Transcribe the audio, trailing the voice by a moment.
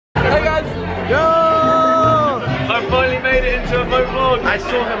Yo! I finally made it into a vlog. I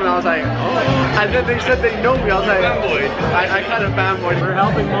saw him and I was like, oh. And then they said they know me. I was like, I kind of fanboyed. We're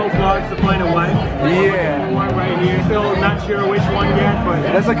helping Mo vlogs to find a wife. Yeah. One right here. Still not sure which one yet, but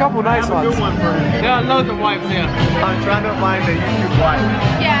there's a couple nice I have a ones. good one for him. There are loads of wives here. I'm trying to find a YouTube wife.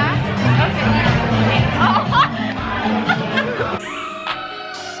 Yeah. Okay. Oh.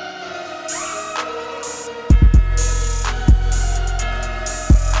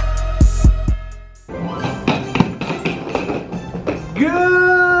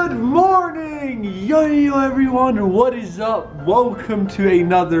 Good morning, yo everyone, what is up? Welcome to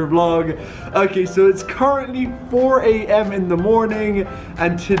another vlog. Okay, so it's currently 4 a.m. in the morning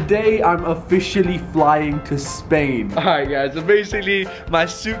and today I'm officially flying to Spain. Alright guys, so basically my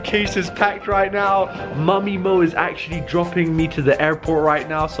suitcase is packed right now. Mummy Mo is actually dropping me to the airport right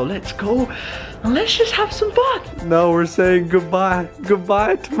now, so let's go and let's just have some fun. No, we're saying goodbye.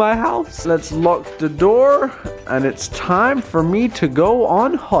 Goodbye to my house. Let's lock the door and it's time for me to go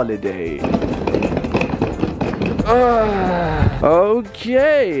on holiday.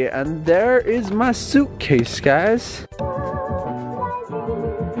 Okay, and there is my suitcase, guys.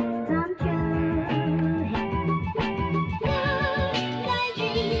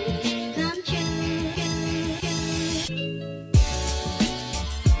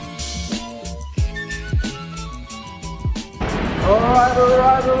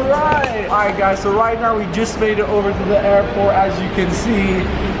 Alright guys, so right now we just made it over to the airport, as you can see.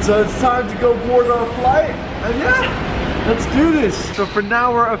 So it's time to go board our flight, and yeah, let's do this. So for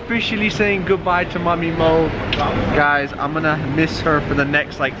now we're officially saying goodbye to Mummy Mo. Guys, I'm gonna miss her for the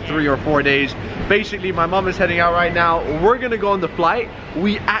next like 3 or 4 days. Basically, my mom is heading out right now. We're gonna go on the flight.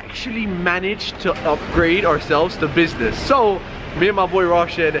 We actually managed to upgrade ourselves to business. So me and my boy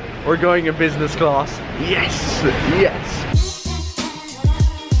Rashid, we're going in business class. Yes, yes.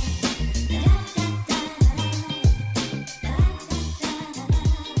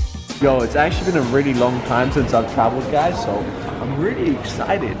 Yo, it's actually been a really long time since I've traveled, guys, so I'm really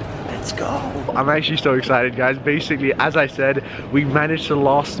excited. Let's go. I'm actually so excited, guys. Basically, as I said, we managed to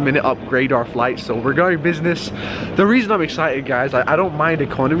last minute upgrade our flight, so we're going business. The reason I'm excited, guys, I don't mind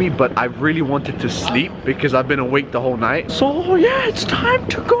economy, but I really wanted to sleep because I've been awake the whole night. So yeah, it's time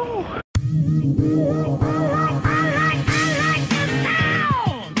to go.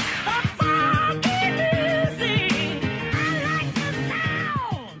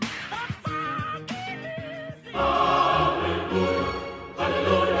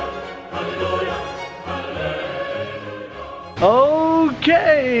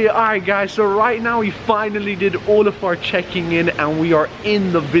 Okay, alright guys, so right now we finally did all of our checking in and we are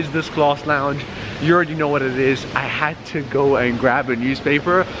in the business class lounge. You already know what it is. I had to go and grab a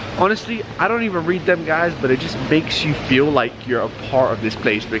newspaper. Honestly, I don't even read them, guys, but it just makes you feel like you're a part of this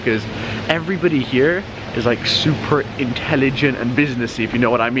place because everybody here is like super intelligent and businessy, if you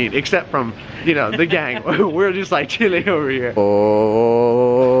know what I mean, except from, you know, the gang. We're just like chilling over here.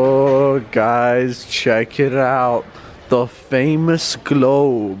 Oh, guys, check it out. The famous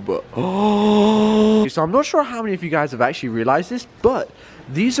globe. Oh, so I'm not sure how many of you guys have actually realized this, but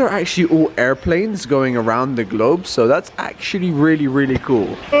these are actually all airplanes going around the globe, so that's actually really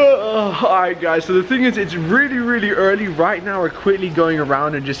cool. Alright guys, so the thing is, it's really early. Right now we're quickly going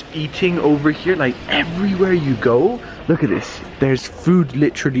around and just eating over here, like everywhere you go. Look at this, there's food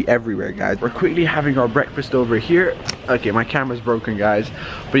literally everywhere, guys. We're quickly having our breakfast over here. Okay, my camera's broken, guys,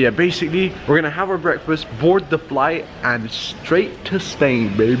 but yeah, basically we're gonna have our breakfast, board the flight, and straight to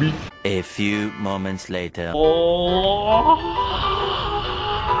Spain, baby. A few moments later. We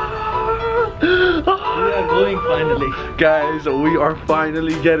are going finally. Guys, we are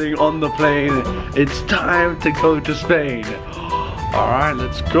finally getting on the plane. It's time to go to Spain. Alright,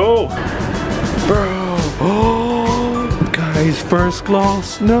 let's go. Bro. Oh, guys, first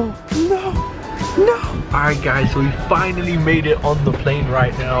class. No. Alright guys, so we finally made it on the plane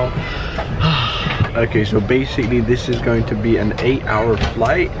right now. Okay, so basically this is going to be an 8-hour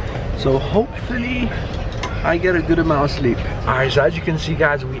flight. So hopefully I get a good amount of sleep. Alright, so as you can see,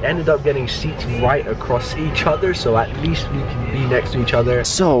 guys, we ended up getting seats right across each other, so at least we can be next to each other.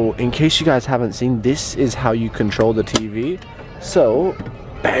 So in case you guys haven't seen, this is how you control the TV. So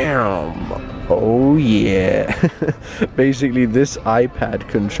bam. Oh yeah. Basically this iPad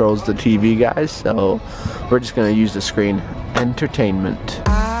controls the TV, guys, so we're just gonna use the screen. Entertainment.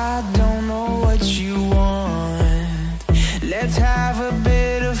 I don't know what you want. Let's have a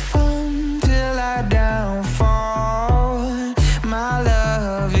bit of fun till I downfall. My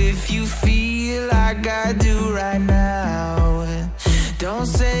love, if you feel like I do right now, don't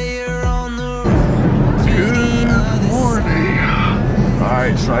say you're on the road. Good morning.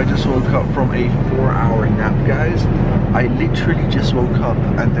 Alright, so I just woke up from a 4-hour nap, guys. I literally just woke up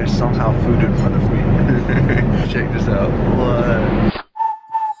and there's somehow food in front of me. Check this out. What?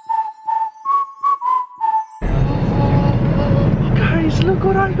 Guys, look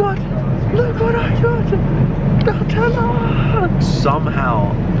what I got. Look what I got. Nutella.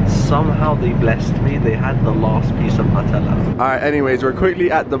 Somehow they blessed me. They had the last piece of Nutella. All right, anyways, we're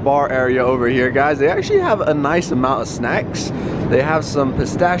quickly at the bar area over here, guys. They actually have a nice amount of snacks. They have some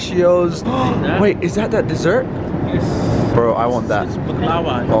pistachios. Wait, is that dessert? Yes. Bro, I want that. It's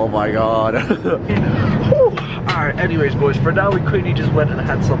baklava. Oh my god. Alright, anyways boys, for now we quickly just went and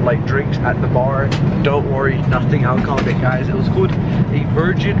had some like drinks at the bar. Don't worry, nothing alcoholic, guys. It was called a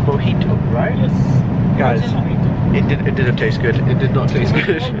virgin mojito, right? Yes. Guys, it didn't taste good. It did not taste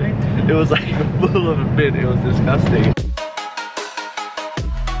good. It was like full of a bit. It was disgusting.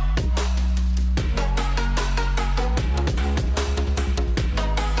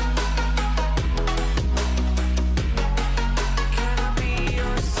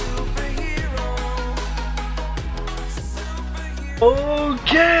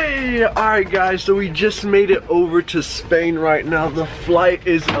 Okay, alright guys, so we just made it over to Spain right now. The flight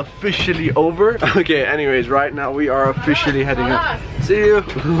is officially over. Okay, anyways, right now we are officially heading up. See you.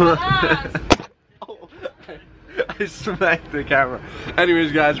 I smacked the camera.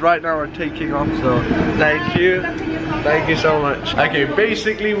 Anyways guys, right now we're taking off, so thank you. Thank you so much. Okay,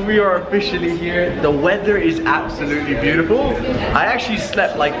 basically we are officially here. The weather is absolutely beautiful. I actually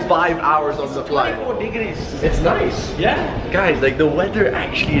slept like 5 hours on the flight. It's nice. Yeah. Guys, like the weather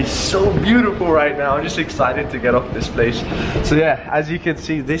actually is so beautiful right now. I'm just excited to get off this place. So yeah, as you can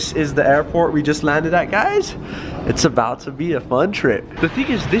see, this is the airport we just landed at, guys. It's about to be a fun trip. The thing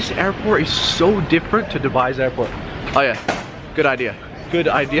is, this airport is so different to Dubai's airport. Oh yeah, good idea. Good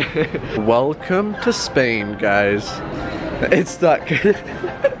idea. Welcome to Spain, guys. It's stuck.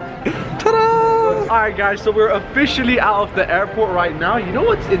 Ta-da! Alright guys, so we're officially out of the airport right now. You know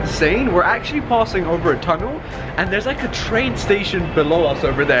what's insane? We're actually passing over a tunnel and there's like a train station below us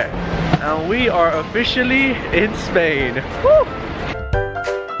over there. And we are officially in Spain. Woo!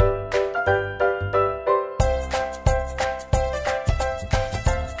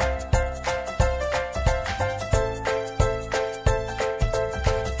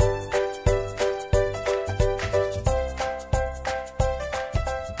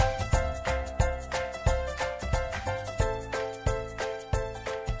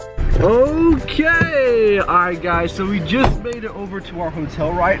 Okay, alright guys, so we just made it over to our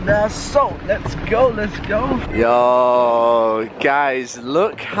hotel right now, so let's go. Yo guys,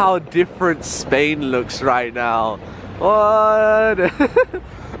 look how different Spain looks right now. What?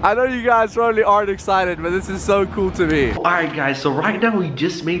 I know you guys probably aren't excited, but this is so cool to me. Alright guys, so right now we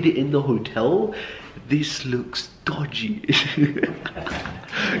just made it in the hotel. This looks dodgy.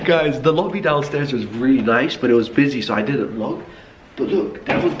 Guys, the lobby downstairs was really nice, but it was busy, so I didn't vlog. But look,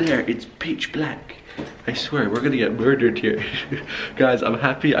 down there, it's pitch black. I swear, we're gonna get murdered here. Guys, I'm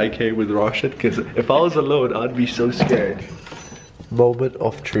happy I came with Rashid, because if I was alone, I'd be so scared. Moment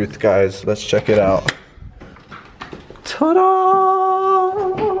of truth, guys. Let's check it out. Ta-da!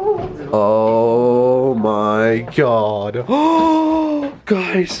 Oh my god. Oh,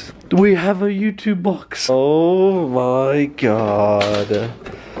 guys, we have a YouTube box. Oh my god.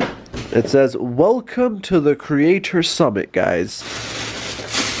 It says, welcome to the Creator Summit, guys.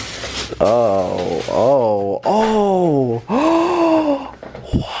 Oh.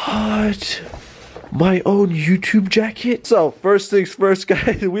 What? My own YouTube jacket? So, first things first,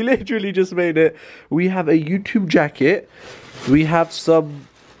 guys, we literally just made it. We have a YouTube jacket. We have some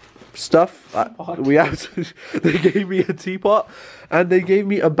stuff. They gave me a teapot. And they gave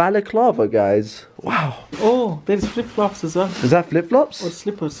me a balaclava, guys. Wow. Oh, there's flip-flops as well. Is that flip-flops? Or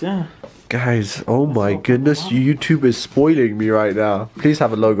slippers, yeah. Guys, oh my goodness, YouTube is spoiling me right now. Please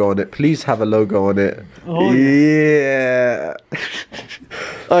have a logo on it. Please have a logo on it. Oh, yeah.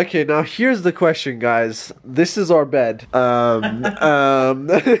 Okay, now here's the question, guys. This is our bed. Guys,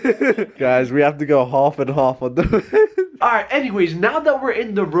 we have to go half and half on the bed. Alright, anyways, now that we're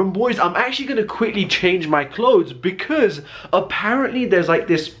in the room, boys, I'm actually gonna quickly change my clothes because apparently there's like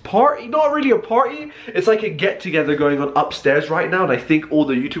this party, not really a party, it's like a get-together going on upstairs right now, and I think all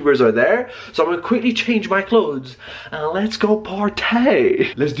the YouTubers are there. So I'm gonna quickly change my clothes and let's go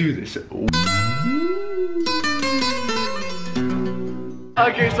party. Let's do this.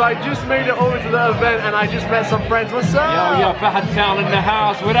 Okay, so I just made it over to the event and I just met some friends. What's up? Yo, Fahad sound in the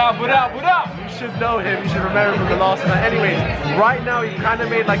house. What up, what up, what up? You should know him. You should remember from the last event. Anyways, right now he kind of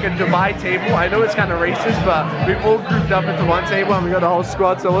made like a Dubai table. I know it's kind of racist, but we've all grouped up into one table and we got the whole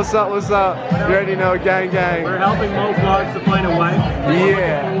squad. So what's up, what's up? You already know, gang, gang. We're helping Mo vlogs to find a wife.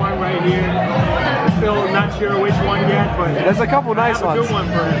 Yeah. One right here. Still not sure which one yet, but there's a couple nice I have a ones. good one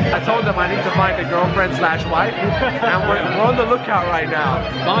for him. I told them I need to find a girlfriend slash wife, and we're on the lookout right now.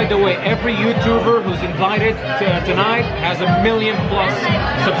 By the way, every YouTuber who's invited tonight has 1 million+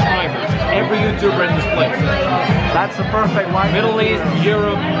 subscribers. Every YouTuber in this place. That's the perfect wife. Middle East,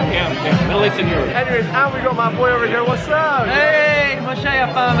 Europe, yeah, Middle East and Europe. Anyways, and we got my boy over here. What's up? Hey,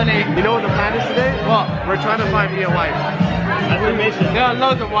 mmoshaya family. You know what the plan is today? What? We're trying to find me a wife. That's the mission. There are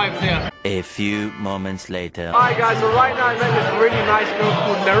loads of wives here. A few moments later. Alright guys, so right now I met this really nice girl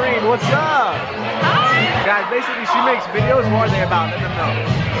called Narins. What's up? Hi. Guys, basically she makes videos. What are they about? Let them know.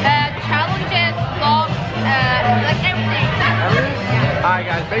 Challenges, vlogs, like everything. Alright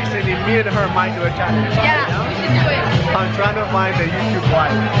guys, basically me and her might do a challenge. Yeah, we should do it. I'm trying to find a YouTube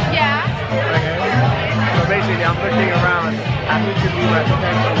wife. Yeah. Okay? So basically I'm looking around at who could be my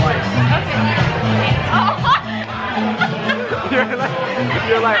potential wife. Okay. Oh.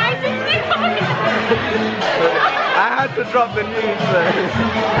 You're like I just think I had to drop the news.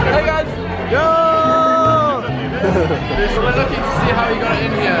 Hey guys. Yo! So we're looking to see how you got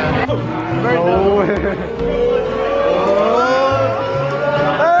in here. Very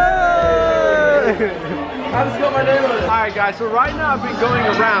I just got my name on it. Alright guys, so right now I've been going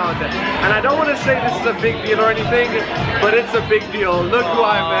around and I don't want to say this is a big deal or anything, but it's a big deal. Look who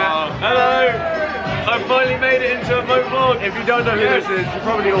I met. Hello. I finally made it into a mo vlog. If you don't know who this is, you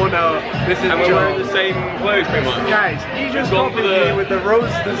probably all know this is And we're Joe. wearing the same clothes pretty much. Guys, he just Gone copied for the- me with the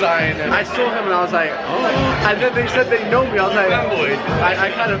rose design and I saw him and I was like, oh. And then they said they know me. I was like, Fanboyed.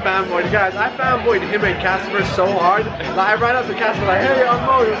 I kind of fanboyed. Guys, I fanboyed him and Casper so hard. Like I ran up to Casper like, hey, I'm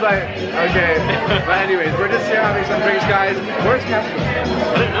Mo. He was like, okay. But anyways, we're just here having some drinks, guys. Where's Casper? I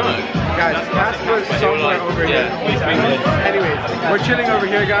don't know. Guys, Casper's somewhere over here. Yeah, he's been good. Anyways, we're chilling over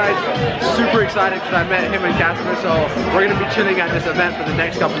here, guys. Super excited because I met him and Casper, so we're gonna be chilling at this event for the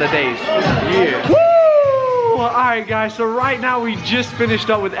next couple of days. Yeah. Woo! Alright guys, so right now we just finished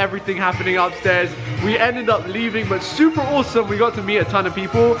up with everything happening upstairs. We ended up leaving, but super awesome. We got to meet a ton of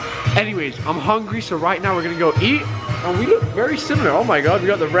people. Anyways, I'm hungry, so right now we're gonna go eat. And we look very similar. Oh my god, we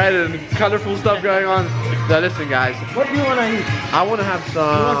got the red and colorful stuff going on. Now listen guys, What do you want to eat? I want to have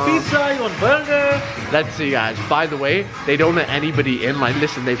some... You want pizza? You want burger? Let's see guys, by the way, they don't let anybody in. Like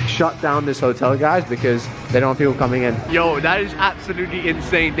listen, they've shut down this hotel guys because they don't want people coming in. Yo, that is absolutely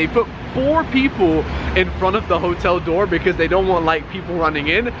insane. They put 4 people in front of the hotel door because they don't want like people running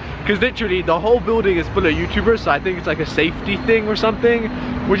in, because literally the whole building is full of YouTubers, so I think it's like a safety thing or something,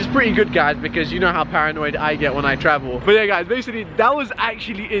 which is pretty good guys, because you know how paranoid I get when I travel. But yeah guys, basically that was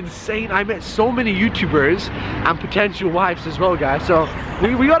actually insane. I met so many YouTubers and potential wives as well guys, so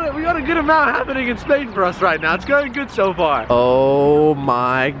we got a good amount happening in Spain for us right now. It's going good so far. Oh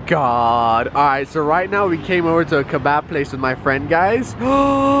my god. Alright, so right now we came over to a kebab place with my friend guys.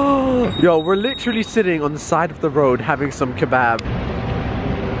 Yo, we're literally sitting on the side of the road having some kebab.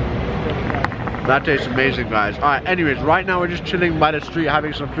 That tastes amazing guys. Alright, anyways, right now we're just chilling by the street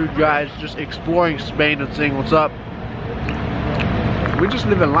having some food guys, just exploring Spain and seeing what's up. We're just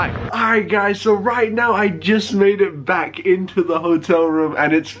living life. Alright guys, so right now I just made it back into the hotel room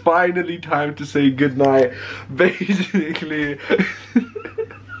and it's finally time to say goodnight. Basically,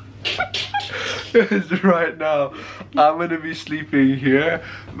 right now I'm gonna be sleeping here.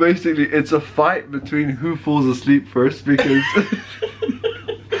 Basically, it's a fight between who falls asleep first because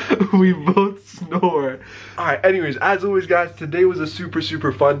we both snore. Alright, anyways, as always guys, today was a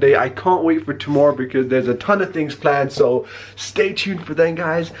super fun day. I can't wait for tomorrow because there's a ton of things planned, so stay tuned for then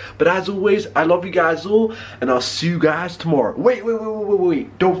guys. But as always, I love you guys all and I'll see you guys tomorrow. Wait,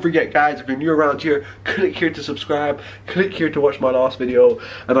 don't forget guys, if you're new around here, click here to subscribe, click here to watch my last video,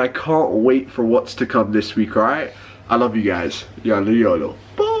 and I can't wait for what's to come this week. Alright, I love you guys. Yolo.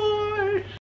 Bye.